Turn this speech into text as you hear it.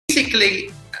basically,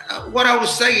 what I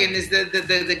was saying is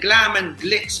the glam and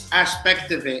glitz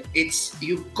aspect of it. It's,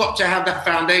 you've got to have that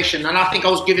foundation. And I think I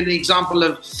was giving the example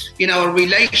of, a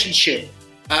relationship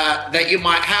that you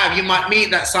might have. You might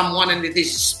meet that someone and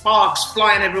there's sparks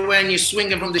flying everywhere and you're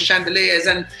swinging from the chandeliers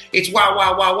and it's wow,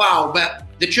 wow, wow, wow. But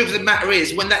the truth of the matter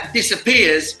is, when that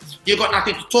disappears, you've got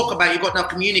nothing to talk about. You've got no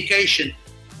communication.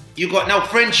 You got no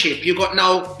friendship. You got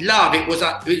no love. It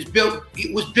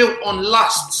was built on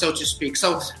lust, so to speak.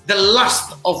 So the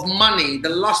lust of money, the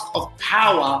lust of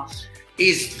power,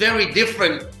 is very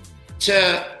different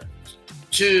to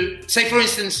say, for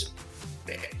instance,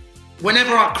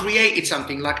 whenever I created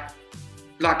something like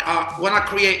when I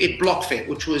created BlockFit,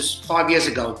 which was 5 years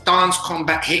ago, dance,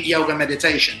 combat, hit, yoga,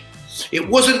 meditation. It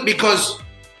wasn't because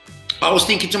I was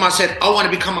thinking to myself, I want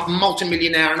to become a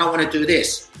multimillionaire and I want to do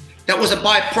this. That was a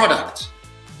byproduct.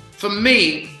 For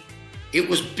me, it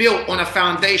was built on a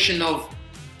foundation of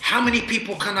how many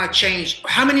people can I change?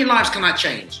 How many lives can I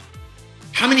change?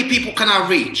 How many people can I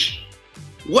reach?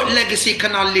 What legacy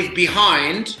can I leave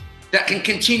behind that can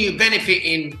continue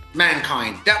benefiting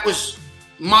mankind? That was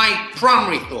my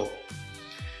primary thought.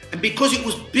 And because it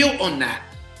was built on that,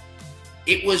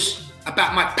 it was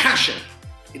about my passion.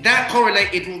 That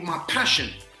correlated with my passion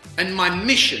and my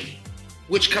mission,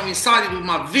 which coincided with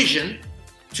my vision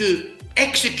to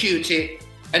execute it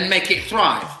and make it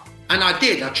thrive. And I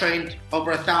did. I trained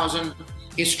over 1,000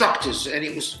 instructors and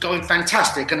it was going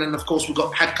fantastic. And then of course we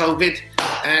had COVID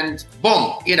and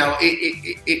boom,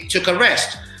 it took a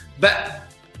rest. But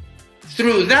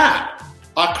through that,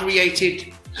 I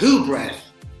created Who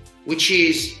Breath, which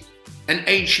is an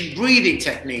ancient breathing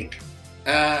technique.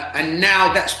 And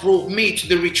now that's brought me to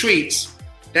the retreats.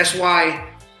 That's why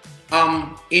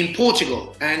in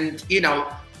Portugal, and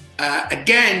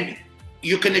again,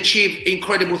 you can achieve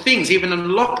incredible things even in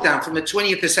lockdown. From the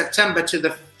 20th of September to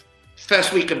the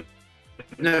first week of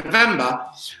November,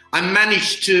 I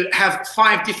managed to have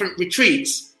 5 different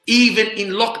retreats, even in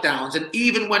lockdowns, and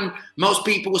even when most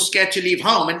people were scared to leave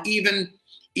home, and even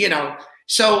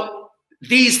so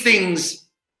these things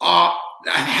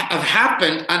have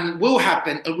happened and will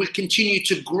happen and will continue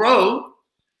to grow,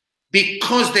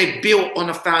 because they're built on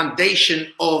a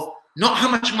foundation of not how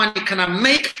much money can I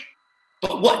make,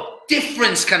 but what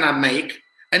difference can I make?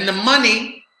 And the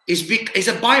money is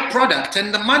a byproduct,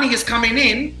 and the money is coming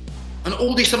in, and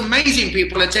all these amazing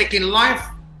people are taking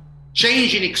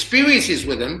life-changing experiences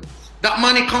with them that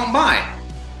money can't buy.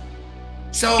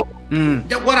 So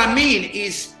what I mean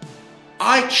is,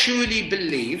 I truly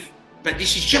believe, but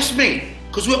this is just me,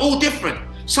 because we're all different.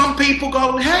 Some people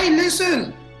go, hey,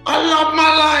 listen, I love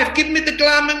my life. Give me the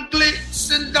glam and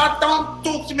glitz, and don't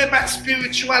talk to me about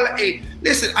spirituality.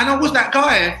 Listen, and I was that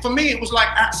guy. For me, it was like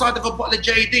outside of a bottle of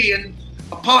JD and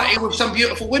a party with some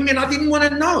beautiful women. I didn't want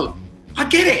to know. I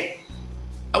get it.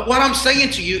 What I'm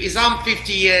saying to you is, I'm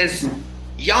 50 years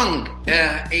young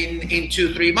in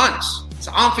 2-3 months.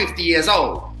 So I'm 50 years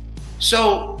old.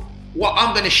 So what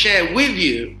I'm going to share with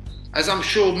you, as I'm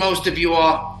sure most of you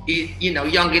are,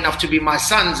 young enough to be my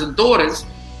sons and daughters,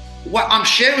 what I'm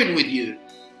sharing with you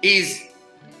is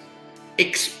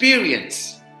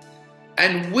experience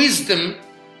and wisdom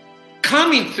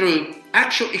coming through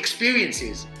actual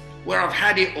experiences where I've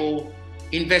had it all,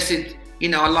 invested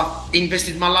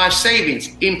my life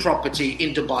savings in property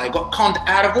in Dubai, got conned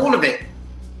out of all of it,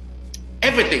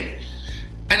 everything.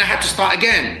 And I had to start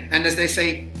again. And as they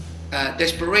say,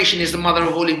 desperation is the mother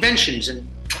of all inventions. And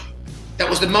that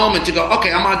was the moment to go, okay,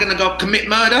 am I going to go commit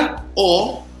murder?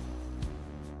 Or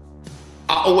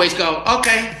I always go,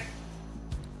 okay,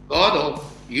 God or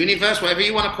universe, whatever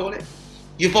you want to call it,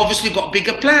 you've obviously got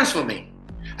bigger plans for me.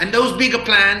 And those bigger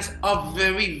plans are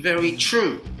very, very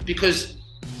true, because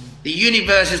the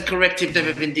universe is corrective,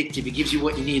 never vindictive. It gives you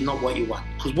what you need, not what you want.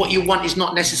 Because what you want is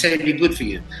not necessarily good for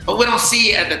you. But we don't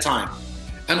see it at the time.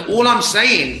 And all I'm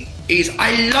saying is,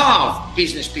 I love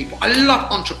business people. I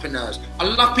love entrepreneurs. I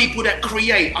love people that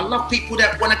create. I love people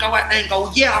that want to go out there and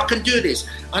go, yeah, I can do this.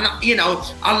 And,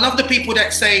 I love the people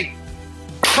that say,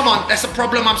 come on, that's a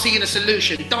problem, I'm seeing a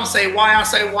solution. Don't say why, I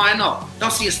say why not.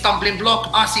 Don't see a stumbling block,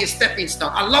 I see a stepping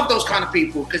stone. I love those kind of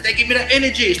people because they give me that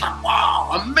energy. It's like,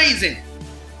 wow, amazing.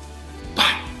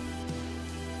 But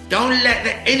don't let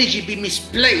the energy be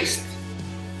misplaced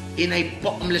in a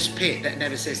bottomless pit that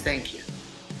never says thank you.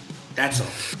 That's all.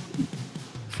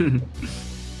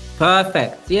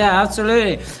 Perfect. Yeah,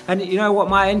 absolutely. And you know what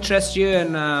might interest you,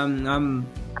 and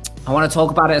I want to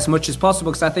talk about it as much as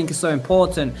possible because I think it's so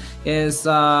important, is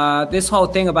this whole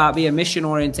thing about being mission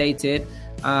orientated.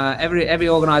 Every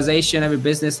organization, every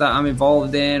business that I'm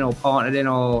involved in or partnered in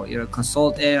or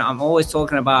consulting, I'm always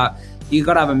talking about you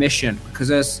got to have a mission,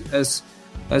 because as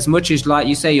as much as, like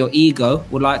you say, your ego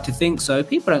would like to think so,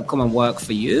 people don't come and work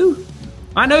for you.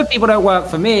 I know people don't work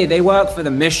for me, they work for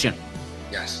the mission.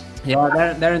 Yes.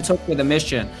 Yeah, they're in touch with the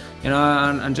mission, you know,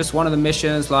 and just one of the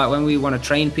missions, like when we want to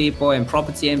train people in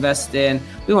property investing,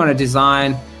 we want to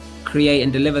design, create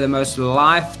and deliver the most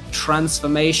life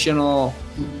transformational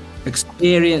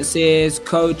experiences,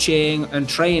 coaching and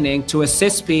training to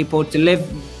assist people to live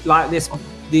like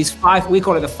these 5, we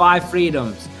call it the 5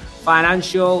 freedoms: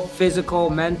 financial,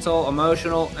 physical, mental,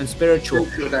 emotional, and spiritual.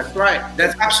 That's right.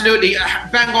 That's absolutely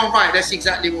bang on right. That's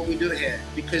exactly what we do here,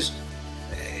 because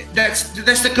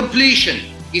that's the completion.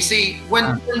 You see, when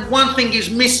one thing is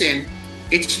missing,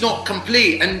 it's not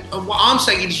complete. And what I'm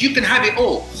saying is you can have it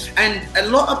all. And a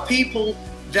lot of people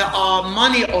that are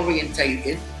money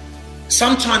orientated,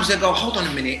 sometimes they go, hold on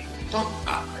a minute,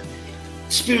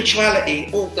 spirituality,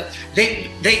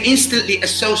 they instantly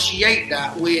associate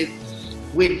that with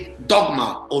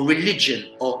dogma or religion,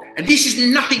 and this is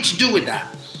nothing to do with that.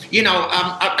 You know,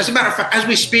 as a matter of fact, as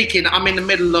we're speaking, I'm in the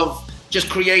middle of just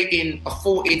creating a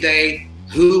 40-day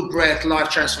Who Breath life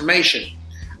transformation,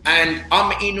 and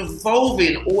I'm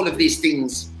involving all of these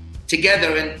things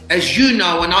together. And as you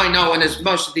know, and I know, and as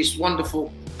most of these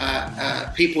wonderful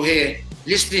people here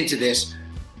listening to this,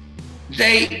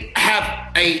 they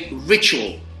have a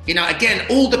ritual. You know, again,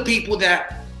 all the people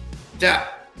that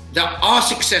are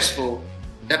successful,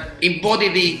 that embody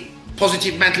the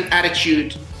positive mental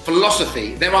attitude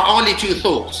philosophy, there are only 2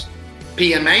 thoughts.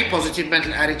 PMA, positive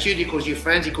mental attitude, equals your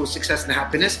friends, equals success and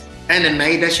happiness.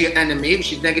 NMA, that's your enemy,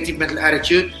 which is negative mental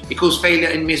attitude, equals failure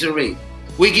and misery.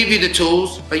 We give you the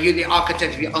tools, but you're the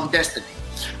architect of your own destiny.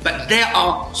 But there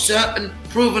are certain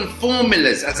proven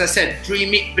formulas. As I said,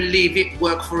 dream it, believe it,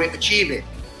 work for it, achieve it.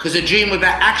 Because a dream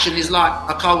without action is like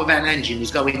a car without an engine. It's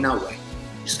going nowhere.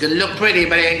 It's going to look pretty,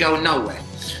 but it ain't going nowhere.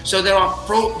 So there are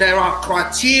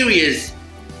criterias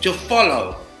to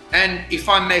follow. And if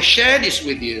I may share this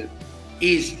with you,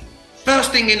 is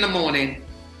first thing in the morning,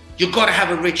 you've got to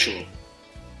have a ritual.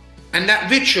 And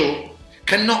that ritual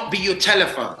cannot be your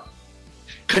telephone,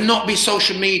 cannot be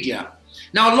social media.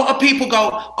 Now, a lot of people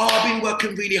go, oh, I've been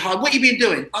working really hard. What have you been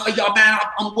doing? Oh, yeah, man,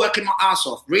 I'm working my ass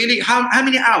off. Really? How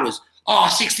many hours? Oh,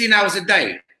 16 hours a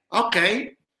day.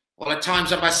 Okay. Well, at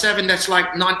times up by 7, that's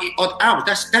like 90 odd hours.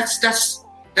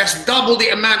 That's double the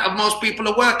amount of most people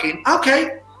are working.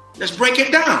 Okay, let's break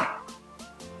it down.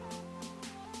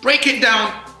 Break it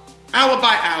down hour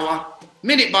by hour,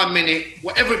 minute by minute,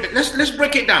 whatever. Let's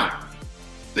break it down.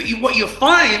 But what you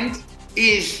find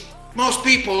is most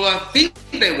people think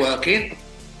they're working.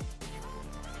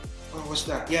 Oh, what's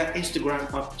that? Yeah, Instagram.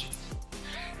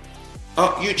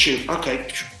 Oh, YouTube. Okay.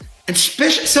 And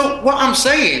so what I'm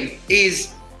saying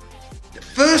is, the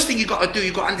first thing you got to do,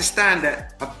 you got to understand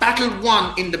that a battle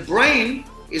won in the brain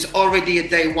is already a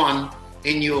day one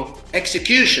in your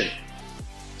execution.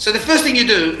 So the first thing you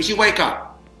do is you wake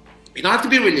up. You don't have to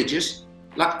be religious.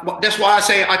 That's why I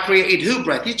say I created Who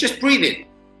Breath. It's just breathing.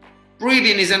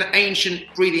 Breathing is an ancient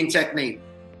breathing technique,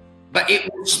 but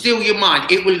it will still your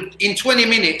mind. It will, in 20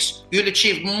 minutes, you'll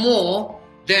achieve more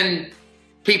than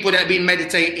people that have been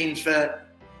meditating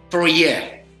for a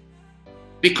year,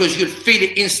 because you'll feel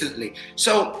it instantly.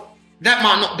 So that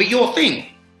might not be your thing,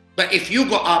 but if you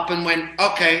got up and went,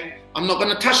 okay, I'm not going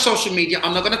to touch social media,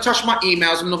 I'm not going to touch my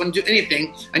emails, I'm not going to do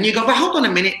anything, and you go, but hold on a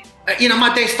minute,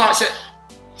 my day starts at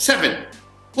 7.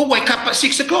 We'll wake up at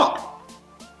 6 o'clock.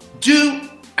 Do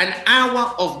an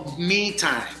hour of me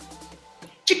time.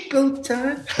 Chico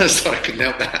time. Sorry, I couldn't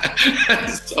help that.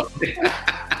 Sorry.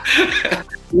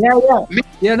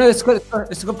 Yeah, no, it's good.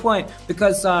 It's a good point,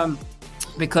 because I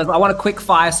want to quick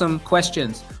fire some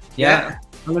questions. Yeah.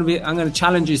 I'm going to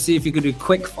challenge you, see if you could do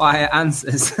quick fire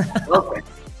answers. Okay.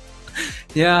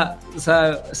 Yeah.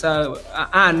 So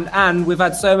and we've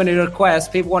had so many requests.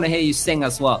 People want to hear you sing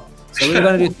as well. So we're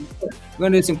going to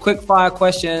do some quick fire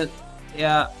questions.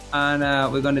 Yeah. And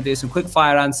we're going to do some quick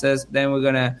fire answers. Then we're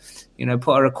going to,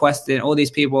 put a request in. All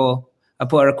these people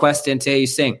put a request in to hear you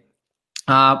sing.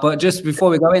 But just before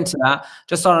we go into that,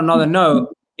 just on another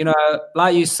note,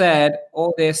 like you said,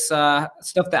 all this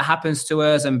stuff that happens to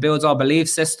us and builds our belief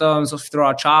systems through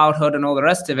our childhood and all the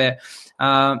rest of it.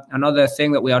 Another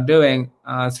thing that we are doing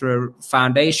through a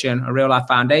foundation, a real life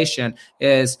foundation,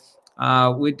 is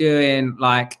we're doing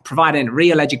providing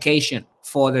real education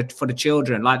for the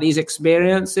children, like these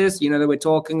experiences, that we're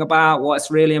talking about,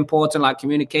 what's really important, like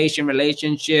communication,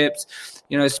 relationships,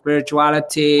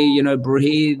 spirituality,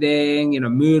 breathing,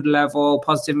 mood level,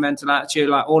 positive mental attitude,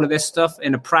 like all of this stuff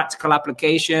in a practical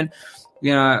application,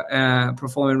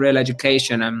 performing real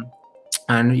education.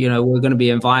 And we're going to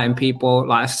be inviting people,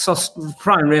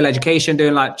 trying real education,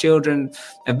 doing children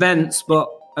events, but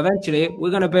eventually we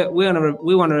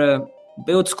want to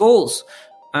build schools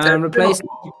and replace the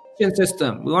education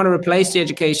system. We want to replace the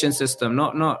education system,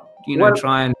 not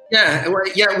try and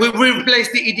we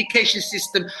replace the education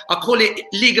system. I call it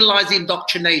legalized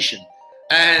indoctrination.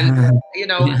 And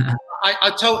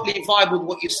I totally vibe with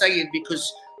what you're saying,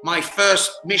 because my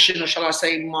first mission, or shall I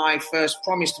say my first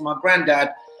promise to my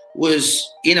granddad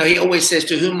was, he always says,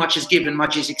 to whom much is given,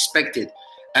 much is expected.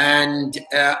 And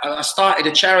I started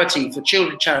a charity for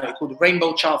children charity called the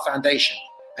Rainbow Child Foundation.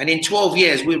 And in 12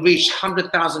 years, we reached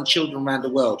 100,000 children around the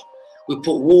world. We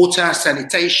put water,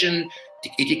 sanitation,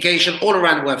 education all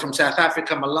around the world, from South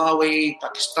Africa, Malawi,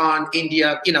 Pakistan,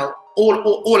 India,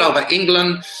 all over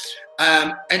England.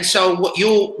 And so what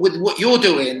you're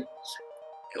doing,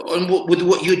 and with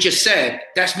what you just said,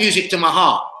 that's music to my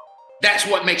heart. That's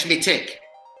what makes me tick.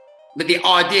 But the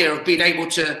idea of being able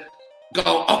to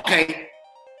go, okay,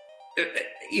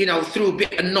 through a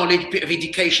bit of knowledge, bit of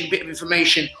education, bit of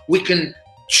information, we can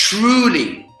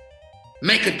truly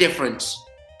make a difference.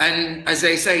 And as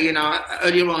they say,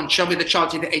 earlier on, show me the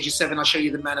child at the age of 7, I'll show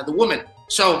you the man or the woman.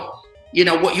 So,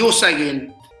 what you're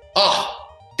saying,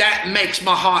 that makes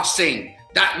my heart sing.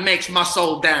 That makes my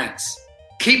soul dance.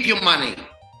 Keep your money.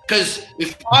 Because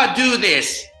if I do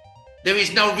this, there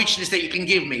is no richness that you can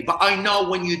give me. But I know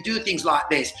when you do things like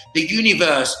this, the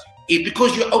universe,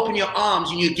 because you open your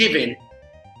arms and you're giving,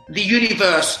 the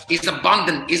universe is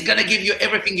abundant. It's going to give you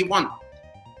everything you want.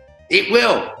 It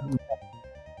will.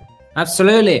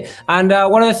 Absolutely. And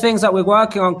one of the things that we're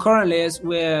working on currently is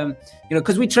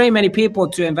because we train many people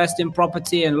to invest in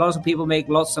property, and lots of people make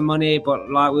lots of money. But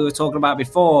like we were talking about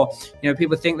before,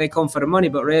 people think they come for the money,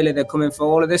 but really they're coming for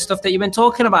all of this stuff that you've been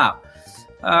talking about.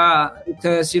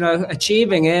 Because,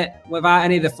 achieving it without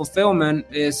any of the fulfillment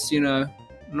is,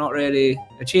 not really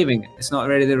achieving it. It's not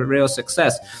really the real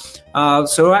success.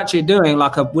 So we're actually doing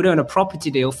we're doing a property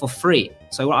deal for free.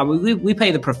 So we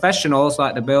pay the professionals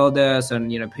like the builders and,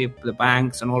 people, the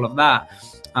banks and all of that.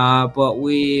 But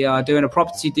we are doing a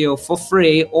property deal for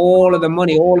free. All of the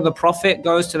money, all of the profit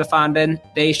goes to the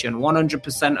foundation,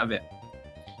 100% of it.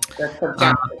 That's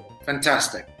fantastic.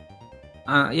 Fantastic.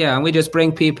 And we just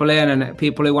bring people in, and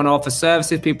people who want to offer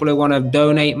services, people who want to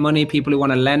donate money, people who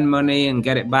want to lend money and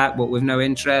get it back, but with no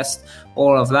interest,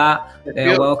 all of that. They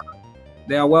are welcome.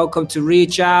 They are welcome to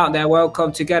reach out. They're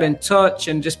welcome to get in touch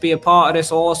and just be a part of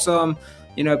this awesome,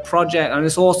 project and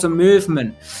this awesome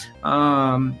movement.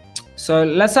 So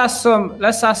let's ask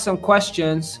some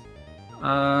questions.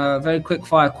 Very quick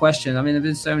fire questions. I mean, there've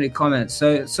been so many comments.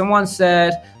 So someone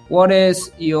said, "What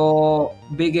is your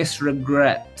biggest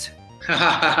regret?"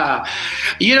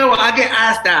 I get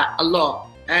asked that a lot,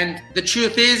 and the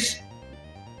truth is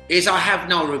I have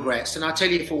no regrets, and I'll tell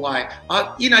you for why.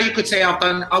 You could say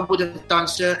I would have done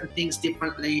certain things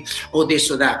differently, or this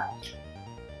or that.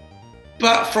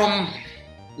 But from,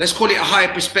 let's call it a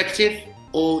higher perspective,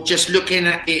 or just looking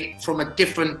at it from a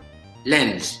different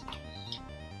lens,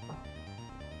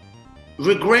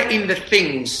 regretting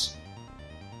things,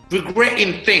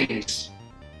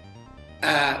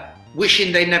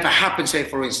 wishing they never happened, say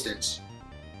for instance.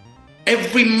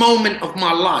 Every moment of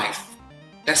my life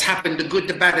that's happened, the good,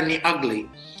 the bad, and the ugly,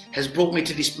 has brought me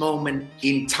to this moment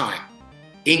in time,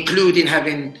 including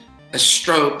having a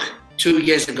stroke 2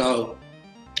 years ago,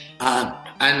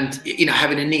 and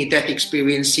having a near-death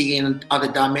experience, seeing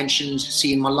other dimensions,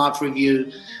 seeing my life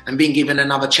review, and being given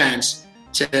another chance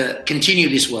to continue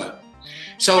this work.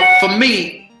 So for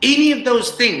me, any of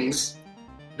those things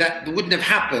that wouldn't have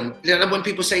happened, when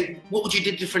people say, what would you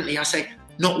do differently? I say,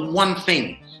 not one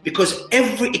thing. Because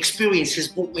every experience has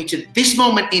brought me to this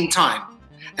moment in time.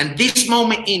 And this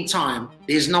moment in time,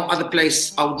 there's no other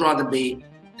place I would rather be,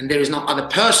 and there is no other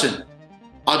person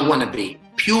I'd want to be.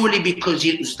 Purely because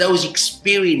it was those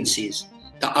experiences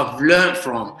that I've learned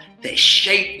from, that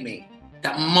shaped me,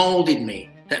 that molded me,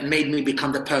 that made me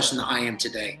become the person that I am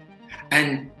today.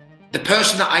 And the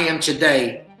person that I am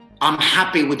today, I'm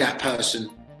happy with that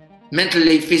person,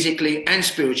 mentally, physically, and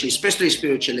spiritually, especially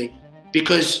spiritually,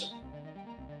 because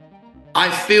I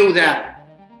feel that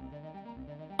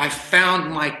I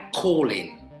found my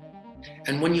calling.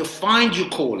 And when you find your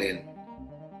calling,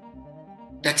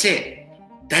 that's it.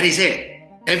 That is it.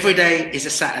 Every day is a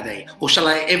Saturday. Or shall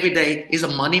I, every day is a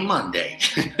Money Monday.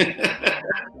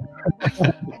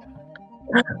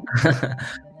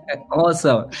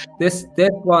 Awesome. This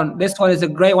one is a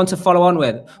great one to follow on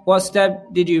with. What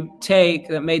step did you take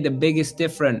that made the biggest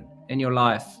difference in your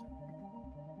life?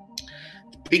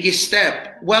 Biggest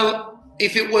step? Well,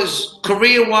 if it was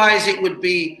career-wise, it would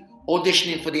be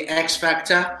auditioning for the X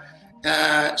Factor.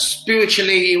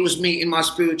 Spiritually, it was meeting my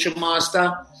spiritual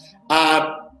master.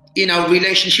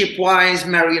 relationship-wise,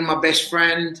 marrying my best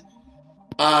friend.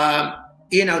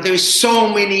 There is so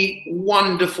many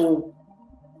wonderful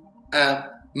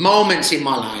moments in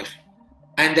my life,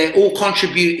 and they all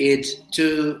contributed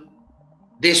to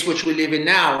this which we live in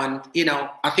now. And,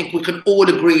 I think we can all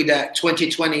agree that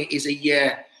 2020 is a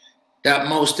year that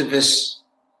most of us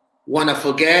want to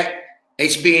forget.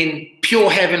 It's been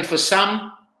pure heaven for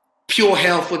some, pure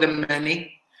hell for the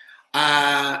many.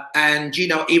 And,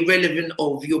 irrelevant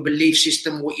of your belief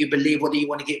system, what you believe, whether you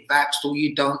want to get vaxxed or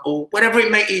you don't, or whatever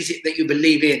it may is that you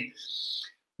believe in,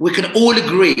 we can all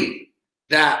agree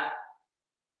that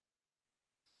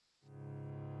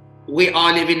we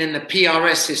are living in the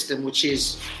PRS system, which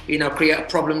is, create a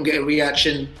problem, get a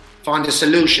reaction, find a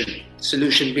solution.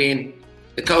 Solution being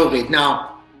the COVID.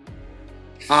 Now,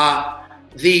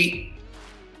 the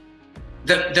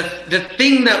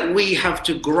thing that we have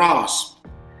to grasp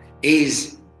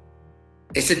is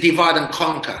it's a divide and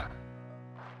conquer.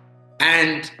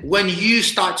 And when you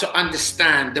start to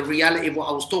understand the reality of what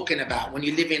I was talking about, when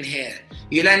you live in here,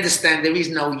 you'll understand there is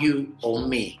no you or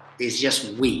me. There's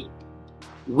just we.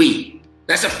 We.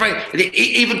 That's a French. It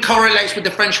even correlates with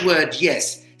the French word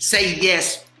yes. Say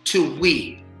yes to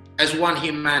we as one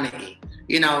humanity.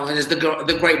 And as the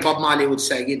great Bob Marley would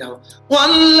say,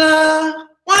 one love,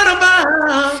 what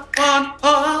about one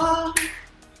heart?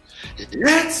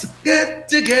 Let's get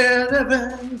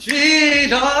together and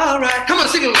feel alright. Come on,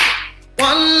 sing it.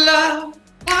 One love,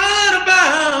 what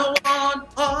about one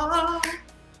heart?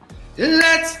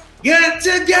 Let's get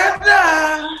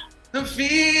together and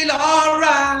feel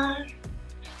alright.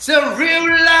 It's a real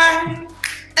life,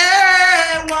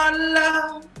 one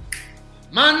love.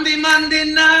 Monday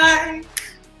night,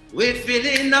 we're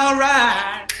feeling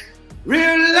alright.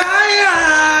 Real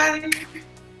life,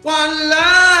 one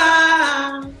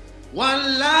life,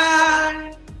 one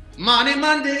life.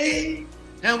 Monday,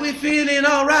 and we're feeling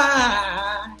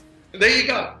alright. There you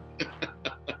go.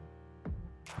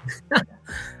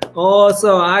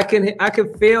 Awesome. I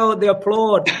can feel the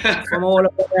applaud from all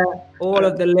of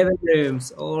the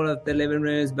living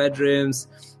rooms, bedrooms,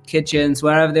 kitchens,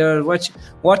 wherever they were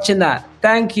watching that.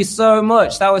 Thank you so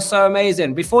much. That was so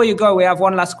amazing. Before you go, we have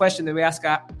one last question that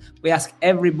we ask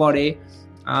everybody,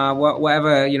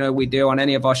 whatever we do on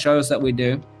any of our shows that we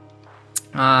do.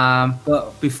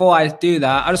 But before I do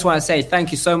that, I just want to say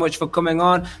thank you so much for coming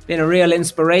on, being a real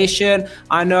inspiration.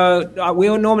 I know we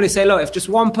all normally say, look, if just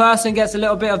one person gets a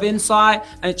little bit of insight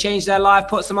and it changed their life,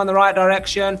 puts them on the right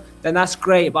direction, then that's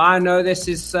great. But I know this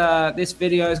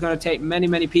video is going to take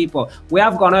many people. We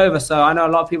have gone over, so I know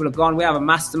a lot of people have gone. We have a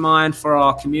mastermind for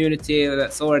our community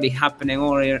that's already happening,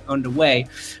 already underway.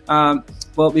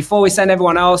 But before we send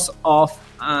everyone else off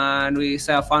and we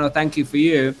say our final thank you for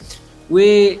you,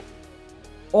 we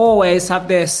always have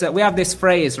this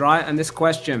phrase, right? And this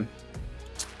question.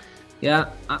 Yeah.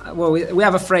 We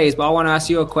have a phrase, but I want to ask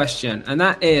you a question. And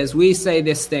that is, we say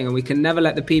this thing and we can never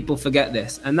let the people forget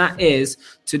this. And that is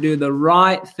to do the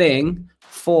right thing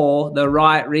for the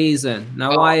right reason.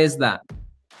 Now, why is that?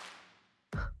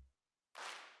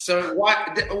 So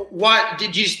why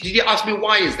did you ask me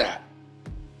why is that?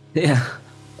 Yeah.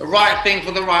 The right thing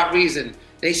for the right reason.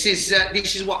 This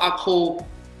is what I call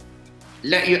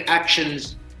let your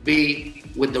actions be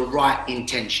with the right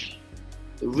intention.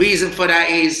 The reason for that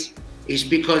is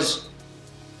because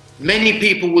many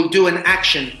people will do an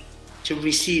action to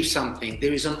receive something.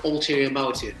 There is an ulterior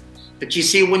motive. But you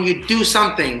see, when you do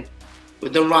something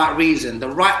with the right reason, the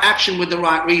right action with the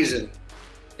right reason,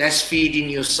 that's feeding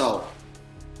your soul.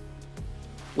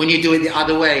 When you do it the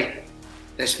other way,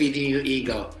 that's feeding your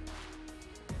ego.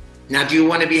 Now, do you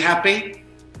want to be happy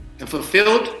and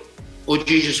fulfilled, or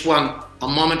do you just want a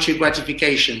momentary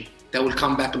gratification that will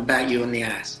come back and bite you on the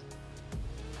ass?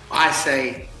 I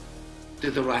say, do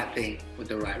the right thing with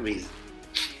the right reason.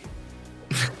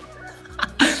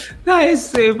 That is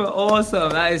super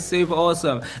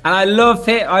awesome. And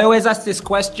I always ask this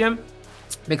question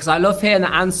because I love hearing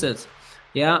the answers.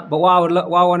 Yeah. But what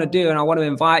I want to do, and I want to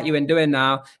invite you in doing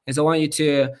now, is I want you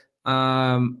to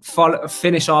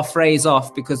finish our phrase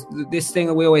off, because this thing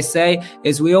that we always say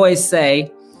is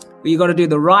you got to do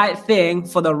the right thing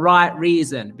for the right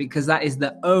reason, because that is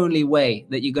the only way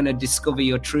that you're going to discover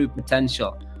your true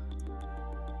potential.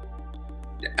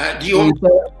 Do you want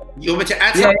me to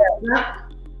add something to that?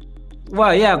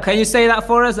 Well, yeah. Can you say that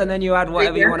for us, and then you add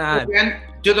whatever you want to add?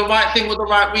 Do the right thing with the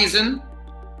right reason.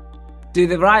 Do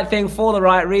the right thing for the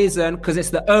right reason, because it's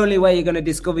the only way you're going to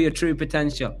discover your true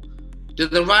potential. Do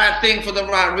the right thing for the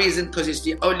right reason, because it's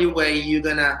the only way you're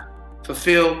going to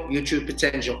fulfill your true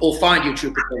potential or find your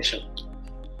true potential.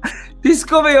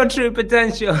 Discover your true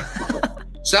potential.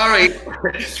 Sorry. Well,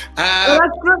 that's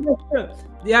good. That's good.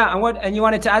 Yeah, and you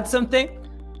wanted to add something?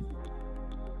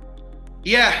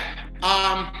 Yeah.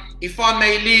 If I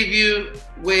may leave you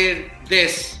with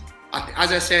this,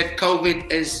 as I said,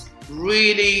 COVID has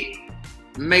really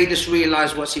made us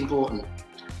realize what's important.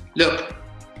 Look,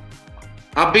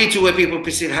 I've been to where people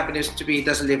perceive happiness to be, it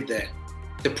doesn't live there.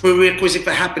 The prerequisite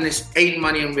for happiness ain't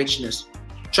money and richness.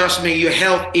 Trust me, your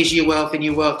health is your wealth and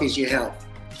your wealth is your health.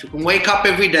 If you can wake up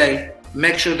every day,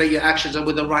 make sure that your actions are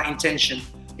with the right intention,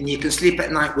 and you can sleep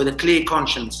at night with a clear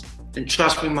conscience, then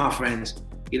trust me, my friends,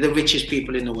 you're the richest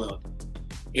people in the world.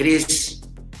 It is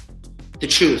the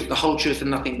truth, the whole truth,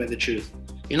 and nothing but the truth.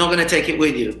 You're not going to take it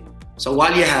with you. So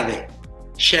while you have it,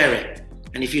 share it.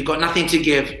 And if you've got nothing to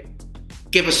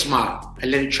give a smile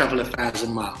and let it travel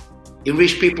 1,000 miles.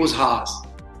 Enrich people's hearts.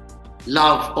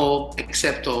 Love all,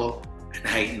 accept all, and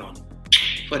hate none.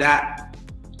 For that,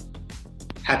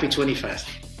 happy 21st.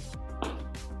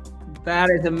 That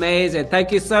is amazing.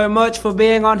 Thank you so much for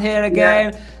being on here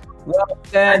again. Yeah. Well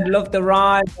said. Love the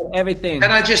ride and everything.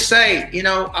 Can I just say,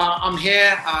 I'm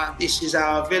here. This is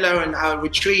our villa and our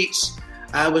retreats.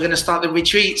 We're going to start the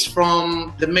retreats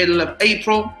from the middle of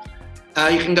April.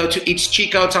 You can go to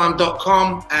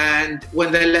itschicotime.com, and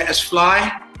when they let us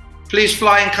fly, please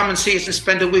fly and come and see us and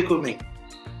spend a week with me.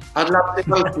 I'd love to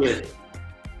go to you.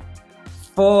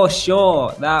 For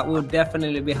sure. That will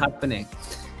definitely be happening.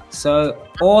 So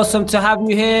awesome to have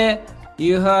you here.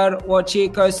 You heard what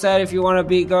Chico said. If you want to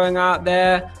be going out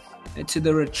there to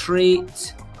the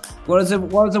retreat, what is the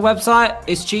website?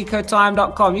 It's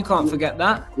chicotime.com. You can't forget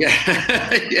that. Yeah.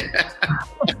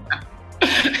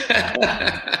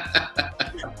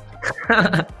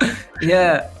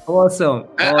 Yeah, awesome.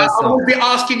 I will be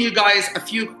asking you guys a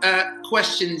few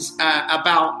questions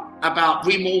about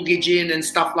remortgaging and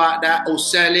stuff like that, or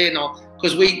selling, or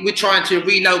because we're trying to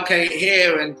relocate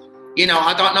here, and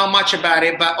I don't know much about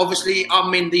it, but obviously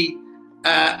I'm in the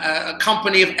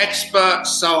company of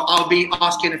experts, so I'll be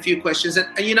asking a few questions.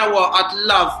 And you know what? I'd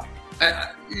love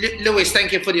Lewis.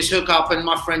 Thank you for this hookup, and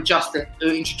my friend Justin,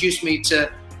 who introduced me to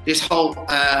this whole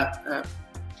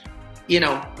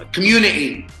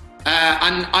community.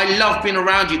 And I love being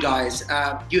around you guys.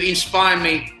 You inspire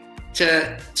me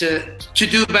to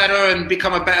do better and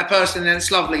become a better person, and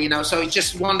it's lovely, So it's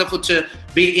just wonderful to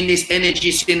be in this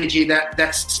synergy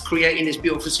that's creating this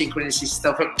beautiful synchronicity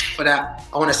stuff. For that,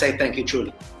 I want to say thank you,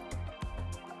 truly.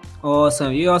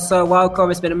 Awesome. You are so welcome.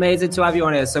 It's been amazing to have you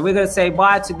on here. So we're going to say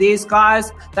bye to these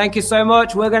guys. Thank you so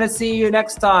much. We're going to see you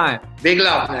next time. Big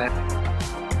love, man.